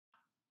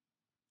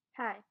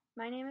Hi,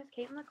 my name is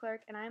Katelynn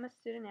Leclerc, and I am a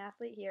student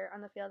athlete here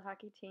on the field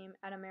hockey team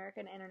at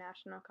American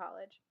International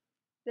College.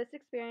 This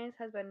experience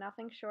has been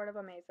nothing short of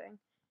amazing.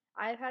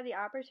 I have had the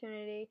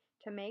opportunity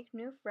to make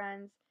new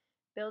friends,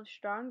 build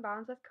strong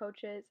bonds with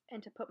coaches,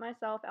 and to put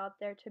myself out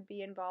there to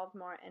be involved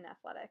more in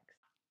athletics.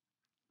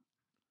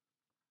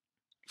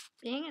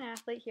 Being an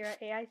athlete here at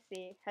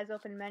AIC has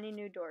opened many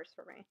new doors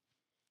for me.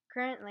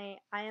 Currently,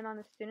 I am on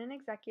the Student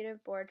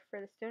Executive Board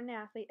for the Student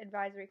Athlete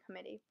Advisory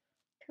Committee.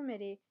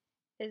 Committee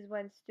is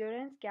when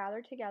students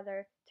gather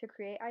together to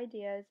create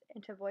ideas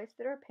and to voice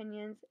their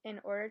opinions in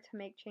order to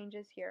make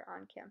changes here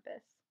on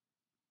campus.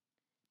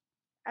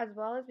 As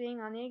well as being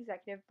on the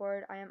executive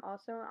board, I am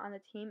also on the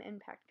Team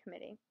Impact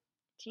Committee.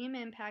 Team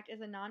Impact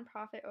is a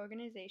nonprofit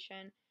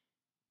organization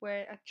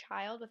where a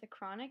child with a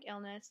chronic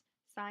illness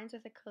signs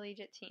with a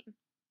collegiate team.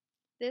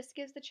 This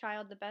gives the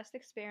child the best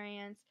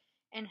experience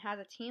and has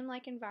a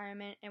team-like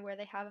environment and where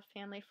they have a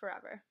family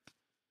forever.